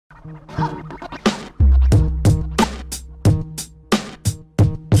Hi,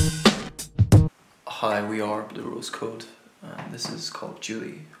 we are Blue Rose Code, and this is called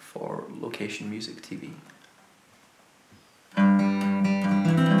Julie for Location Music TV.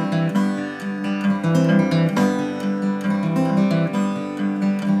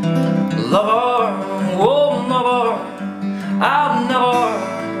 Lover, oh lover, I've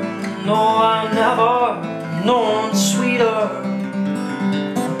never, no I've never known sweeter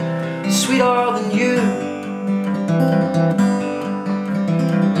than you.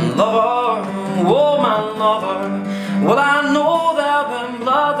 Lover, oh my lover, well I know there've been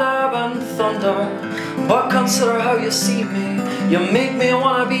blood, there've been thunder, but consider how you see me, you make me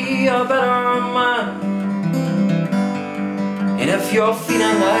wanna be a better man. And if you're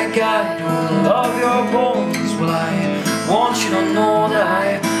feeling like I love your bones, well I want you to know that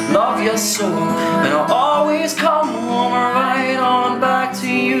I love your soul, and I'll always come home right on back to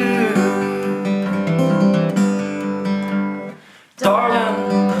you. Darling,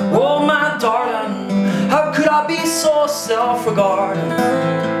 oh my darling, how could I be so self-regarding?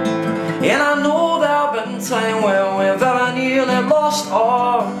 And I know there've been times where we've ever nearly lost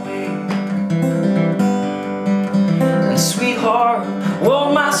our way. And sweetheart,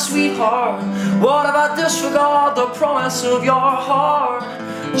 oh my sweetheart, what if I disregard the promise of your heart?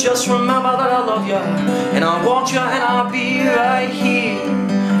 Just remember that I love you, and I want you, and I'll be right here.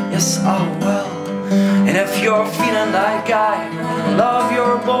 Yes, I will. And if you're feeling like I love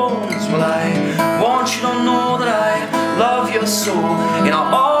your bones, well I want you to know that I love your soul, and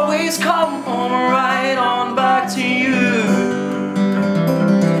I'll always come home right on back to you.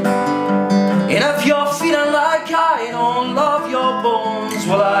 And if you're feeling like I don't love your bones,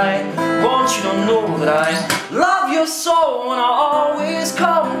 well I want you to know that I love your soul, and I'll always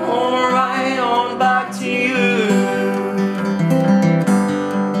come home right on back to you.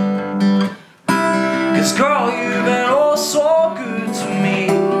 'Cause girl, you've been oh so good to me.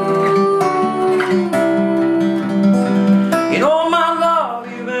 You know my love,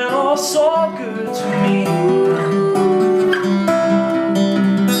 you've been oh so good to me.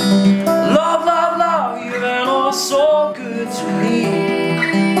 Love, love, love, you've been oh so good to me.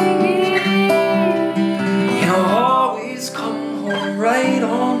 And I'll always come home right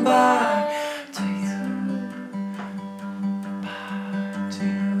on back to you. Back to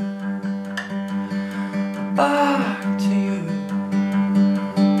you. Back to you,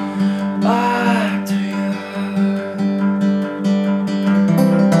 back to you.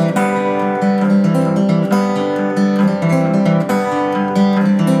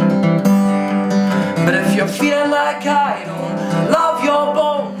 But if you're feeling like I don't love your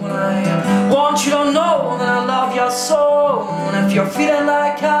bone, well I want you to know that I love your soul. And if you're feeling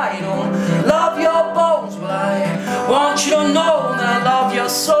like I don't love your bones, well I want you to know that I love your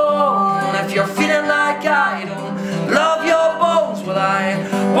soul. And if you're feeling like I don't love your bones, well I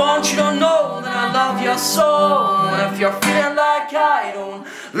want you to know that I love your soul. And if you're feeling like I don't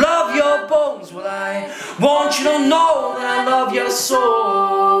love your bones, well I want you to know that I love your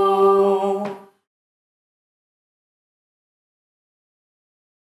soul.